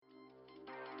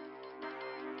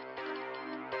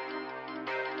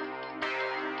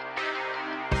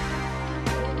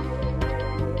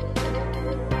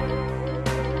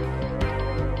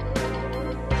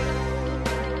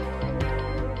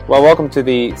Well, welcome to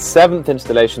the 7th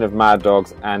installation of Mad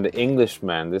Dogs and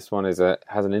Englishmen. This one has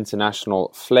an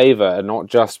international flavour, and not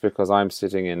just because I'm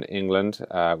sitting in England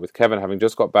with Kevin having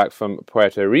just got back from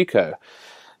Puerto Rico,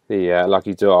 the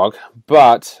lucky dog,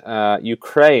 but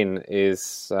Ukraine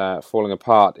is falling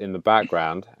apart in the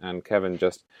background, and Kevin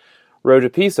just wrote a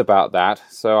piece about that.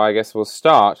 So I guess we'll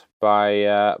start by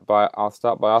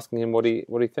asking him what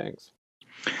he thinks.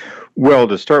 Well,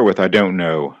 to start with, I don't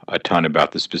know a ton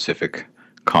about the specific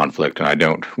conflict, and I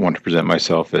don't want to present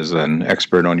myself as an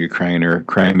expert on Ukraine or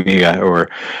Crimea or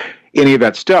any of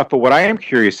that stuff. But what I am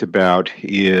curious about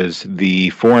is the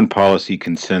foreign policy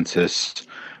consensus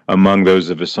among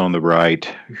those of us on the right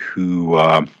who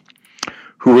were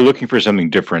looking for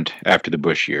something different after the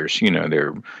Bush years. You know,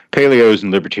 they're paleos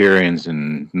and libertarians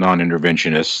and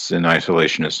non-interventionists and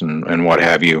isolationists and what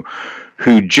have you,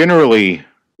 who generally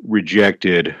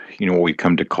rejected, what we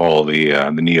come to call the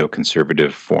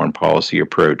neoconservative foreign policy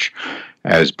approach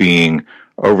as being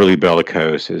overly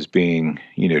bellicose, as being,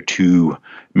 too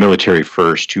military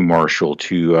first, too martial,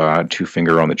 too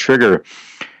finger on the trigger.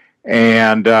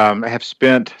 And I have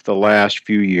spent the last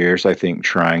few years, I think,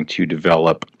 trying to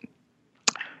develop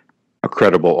a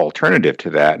credible alternative to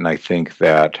that. And I think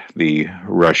that the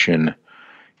Russian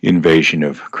invasion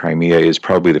of Crimea is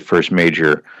probably the first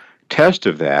major test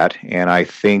of that, and I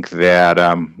think that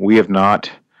we have not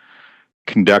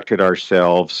conducted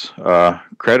ourselves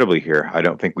credibly here. I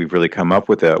don't think we've really come up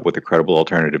with a credible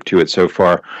alternative to it so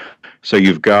far. So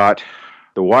you've got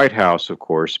the White House, of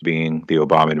course, being the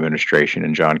Obama administration,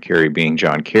 and John Kerry being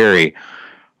John Kerry,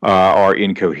 are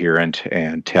incoherent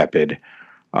and tepid.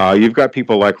 You've got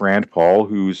people like Rand Paul,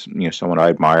 who's someone I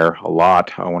admire a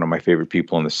lot, one of my favorite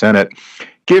people in the Senate,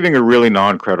 giving a really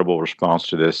non-credible response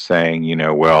to this, saying,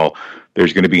 well,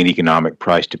 there's going to be an economic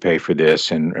price to pay for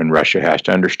this, and Russia has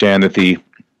to understand that the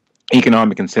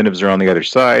economic incentives are on the other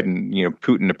side, and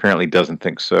Putin apparently doesn't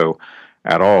think so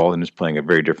at all, and is playing a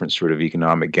very different sort of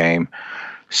economic game.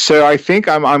 So I think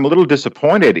I'm a little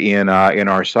disappointed in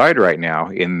our side right now,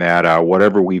 in that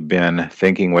whatever we've been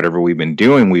thinking, whatever we've been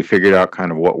doing, we figured out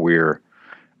kind of what we're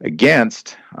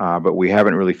against, but we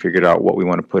haven't really figured out what we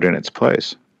want to put in its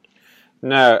place.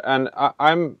 No, and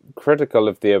I'm critical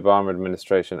of the Obama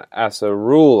administration as a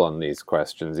rule on these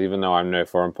questions, even though I'm no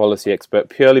foreign policy expert,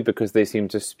 purely because they seem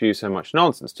to spew so much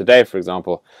nonsense. Today, for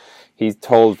example, he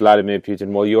told Vladimir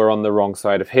Putin, well, you're on the wrong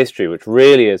side of history, which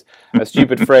really is a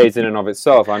stupid phrase in and of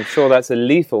itself. I'm sure that's a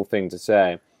lethal thing to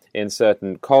say in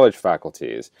certain college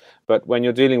faculties. But when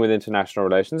you're dealing with international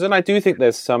relations, and I do think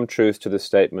there's some truth to the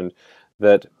statement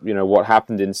that, what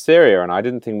happened in Syria, and I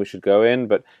didn't think we should go in,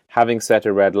 but having set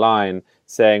a red line,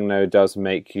 saying no does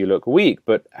make you look weak.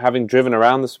 But having driven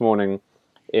around this morning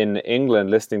in England,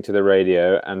 listening to the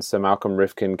radio, and Sir Malcolm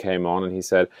Rifkin came on, and he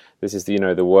said, this is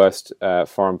the worst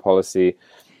foreign policy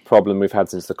problem we've had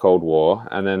since the Cold War.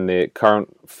 And then the current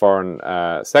Foreign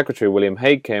Secretary, William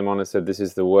Hague, came on and said, this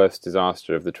is the worst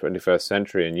disaster of the 21st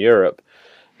century in Europe.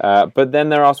 But then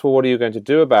they're asked, well, what are you going to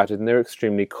do about it? And they're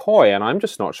extremely coy, and I'm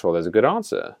just not sure there's a good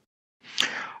answer.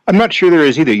 I'm not sure there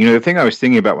is either. The thing I was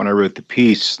thinking about when I wrote the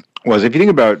piece was, if you think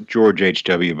about George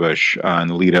H.W. Bush in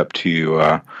the lead up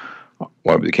to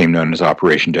what became known as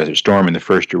Operation Desert Storm in the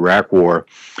first Iraq War,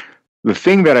 the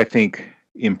thing that I think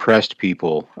impressed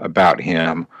people about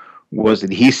him was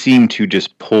that he seemed to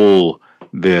just pull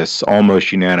this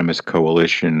almost unanimous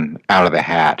coalition out of the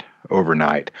hat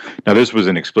overnight. Now, this was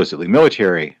an explicitly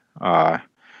military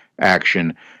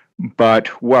action, but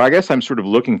what I guess I'm sort of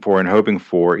looking for and hoping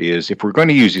for is, if we're going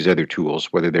to use these other tools,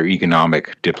 whether they're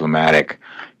economic, diplomatic,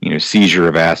 seizure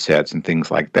of assets and things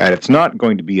like that, it's not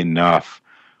going to be enough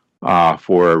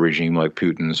for a regime like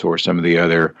Putin's or some of the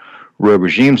other rogue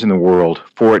regimes in the world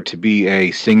for it to be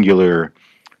a singular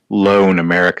lone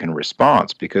American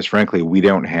response, because frankly, we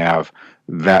don't have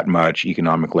that much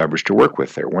economic leverage to work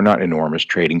with there. We're not enormous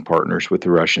trading partners with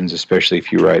the Russians, especially if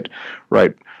you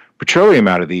write petroleum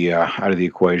out of the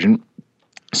equation.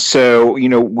 So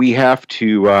we have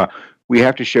to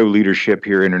show leadership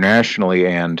here internationally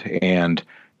and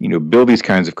build these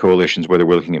kinds of coalitions, whether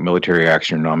we're looking at military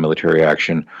action or non-military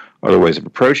action, other ways of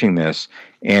approaching this.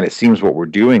 And it seems what we're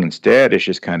doing instead is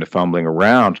just kind of fumbling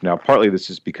around. Now, partly this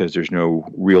is because there's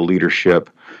no real leadership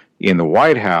in the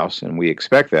White House, and we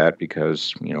expect that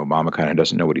because, Obama kind of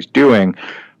doesn't know what he's doing.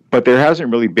 But there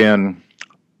hasn't really been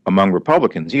among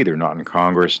Republicans either, not in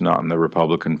Congress, not in the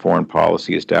Republican foreign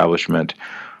policy establishment,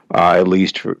 at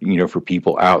least for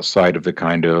people outside of the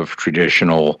kind of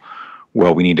traditional,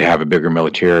 well, we need to have a bigger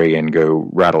military and go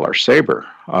rattle our saber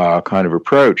kind of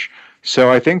approach.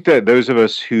 So I think that those of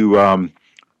us who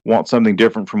want something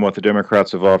different from what the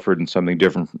Democrats have offered and something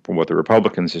different from what the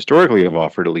Republicans historically have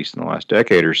offered, at least in the last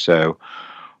decade or so,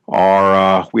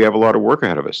 are we have a lot of work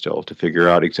ahead of us still to figure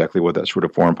out exactly what that sort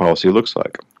of foreign policy looks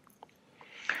like.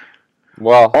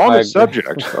 Well, on the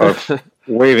subject of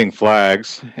waving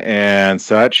flags and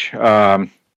such,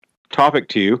 topic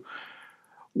 2.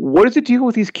 What is the deal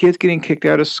with these kids getting kicked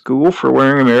out of school for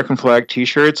wearing American flag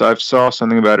T-shirts? I saw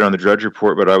something about it on the Drudge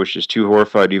Report, but I was just too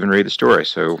horrified to even read the story.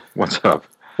 So what's up?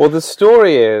 Well, the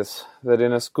story is that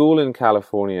in a school in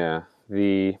California,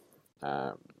 I'm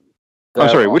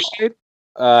sorry, which state?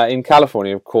 In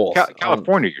California, of course.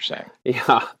 California, you're saying?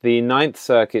 Yeah, the Ninth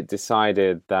Circuit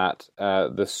decided that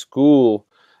a school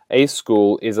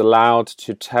is allowed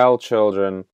to tell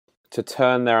children to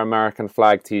turn their American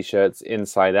flag T-shirts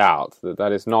inside out.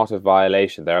 That is not a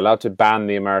violation. They're allowed to ban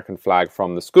the American flag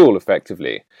from the school,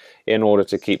 effectively, in order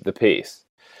to keep the peace.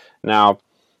 Now,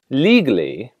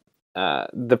 legally,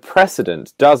 the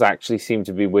precedent does actually seem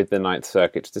to be with the Ninth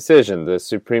Circuit's decision. The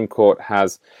Supreme Court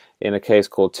has, in a case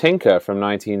called Tinker from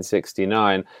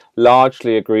 1969,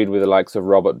 largely agreed with the likes of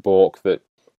Robert Bork that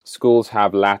schools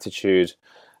have latitude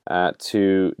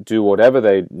to do whatever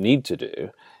they need to do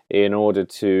in order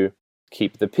to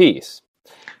keep the peace.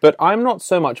 But I'm not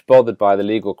so much bothered by the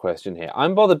legal question here.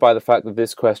 I'm bothered by the fact that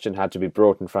this question had to be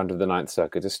brought in front of the Ninth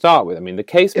Circuit to start with. I mean, the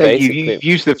case basically... You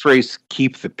used the phrase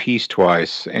 "keep the peace"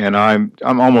 twice, and I'm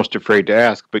almost afraid to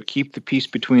ask, but keep the peace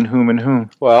between whom and whom?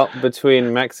 Well,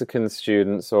 between Mexican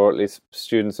students, or at least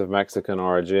students of Mexican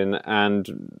origin,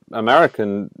 and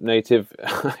American native,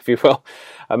 if you will,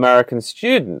 American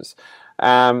students.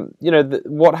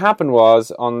 What happened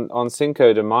was on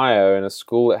Cinco de Mayo, in a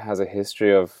school that has a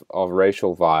history of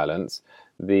racial violence.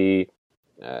 Look,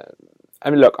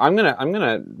 I'm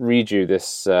gonna read you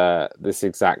this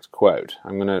exact quote.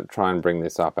 I'm gonna try and bring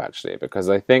this up actually, because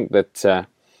I think that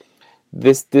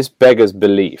this beggars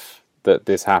belief that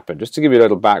this happened. Just to give you a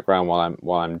little background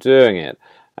while I'm doing it,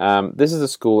 this is a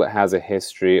school that has a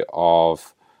history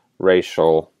of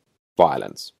racial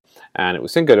violence. And it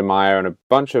was Cinco de Mayo, and a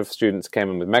bunch of students came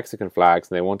in with Mexican flags,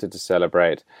 and they wanted to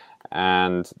celebrate,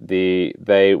 and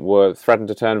they were threatened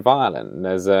to turn violent. And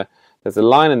there's a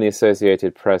line in the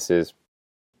Associated Press's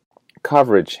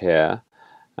coverage here,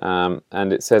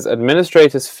 and it says,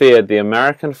 administrators feared the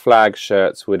American flag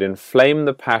shirts would inflame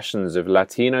the passions of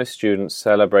Latino students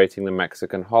celebrating the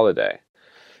Mexican holiday.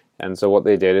 And so what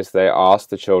they did is they asked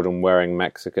the children wearing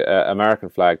American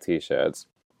flag T-shirts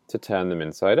to turn them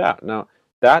inside out. Now,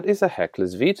 that is a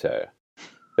heckler's veto.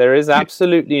 There is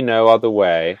absolutely no other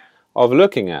way of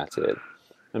looking at it.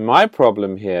 And my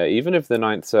problem here, even if the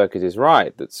Ninth Circuit is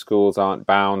right, that schools aren't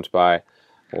bound by,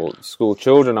 or school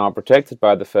children aren't protected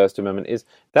by the First Amendment, is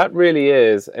that really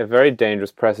is a very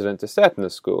dangerous precedent to set in a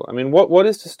school. I mean, what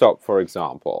is to stop, for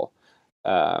example,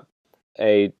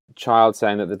 a child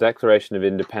saying that the Declaration of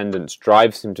Independence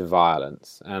drives him to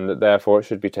violence and that therefore it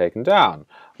should be taken down,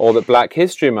 or that Black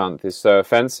History Month is so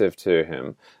offensive to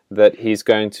him that he's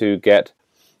going to get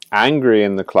angry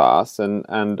in the class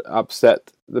and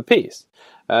upset the peace?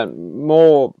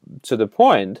 More to the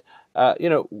point,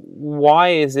 why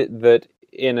is it that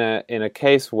in a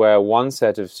case where one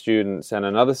set of students and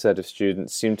another set of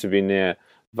students seem to be near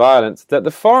violence, that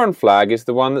the foreign flag is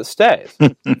the one that stays?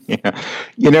 Yeah.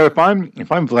 If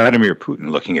I'm Vladimir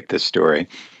Putin looking at this story,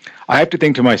 I have to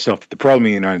think to myself that the problem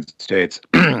in the United States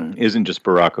isn't just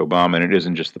Barack Obama, and it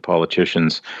isn't just the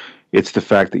politicians. It's the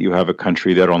fact that you have a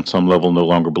country that on some level no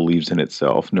longer believes in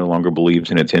itself, no longer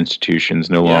believes in its institutions,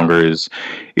 no longer is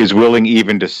willing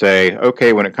even to say,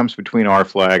 okay, when it comes between our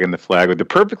flag and the flag of the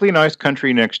perfectly nice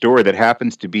country next door that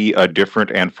happens to be a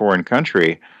different and foreign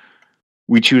country,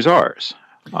 we choose ours.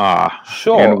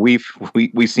 Sure. And we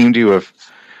seem to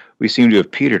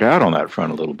have petered out on that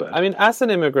front a little bit. I mean, as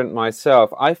an immigrant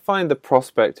myself, I find the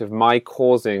prospect of my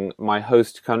causing my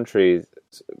host country's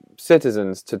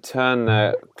citizens to turn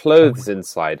their clothes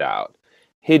inside out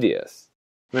hideous.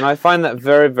 I mean, I find that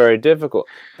very, very difficult.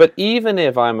 But even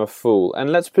if I'm a fool,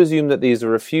 and let's presume that these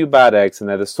are a few bad eggs and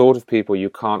they're the sort of people you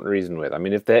can't reason with. I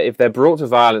mean, if they're brought to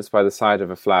violence by the sight of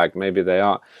a flag, maybe they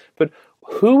are. But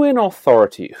who in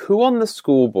authority, who on the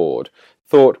school board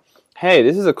thought, hey,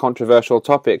 this is a controversial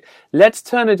topic, let's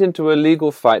turn it into a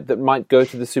legal fight that might go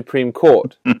to the Supreme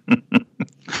Court?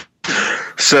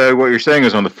 So what you're saying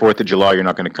is on the 4th of July, you're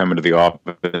not going to come into the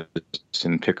office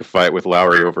and pick a fight with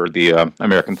Lowry over the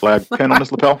American flag pin on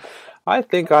his lapel? I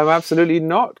think I'm absolutely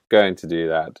not going to do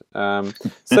that.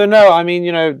 So no, I mean,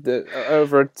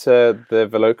 over at the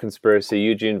Volokh conspiracy,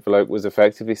 Eugene Volokh was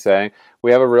effectively saying,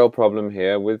 we have a real problem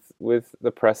here with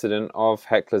the precedent of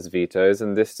heckler's vetoes,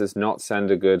 and this does not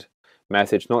send a good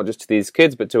message, not just to these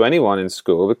kids, but to anyone in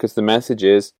school, because the message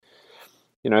is,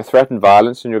 threaten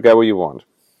violence and you'll get what you want.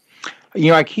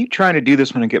 I keep trying to do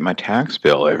this when I get my tax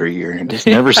bill every year, and it just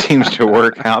never seems to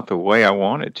work out the way I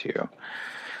want it to.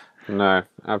 No,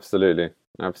 absolutely.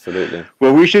 Absolutely.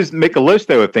 Well, we should make a list,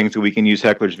 though, of things that we can use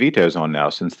heckler's vetoes on now,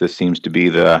 since this seems to be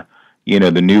the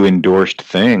new endorsed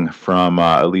thing from,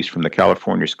 at least from the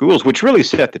California schools, which really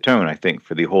set the tone, I think,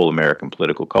 for the whole American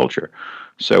political culture.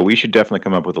 So we should definitely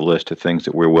come up with a list of things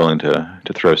that we're willing to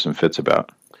throw some fits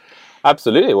about.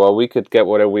 Absolutely. Well, we could get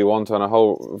whatever we want on a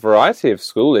whole variety of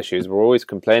school issues. We're always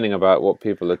complaining about what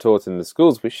people are taught in the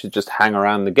schools. We should just hang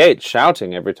around the gate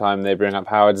shouting every time they bring up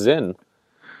Howard Zinn.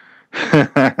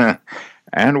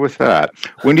 And with that,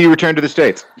 when do you return to the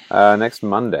States? Next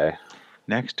Monday.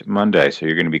 Next Monday. So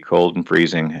you're going to be cold and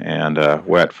freezing and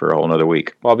wet for a whole another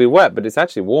week. Well, I'll be wet, but it's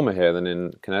actually warmer here than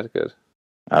in Connecticut.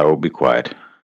 I will be quiet.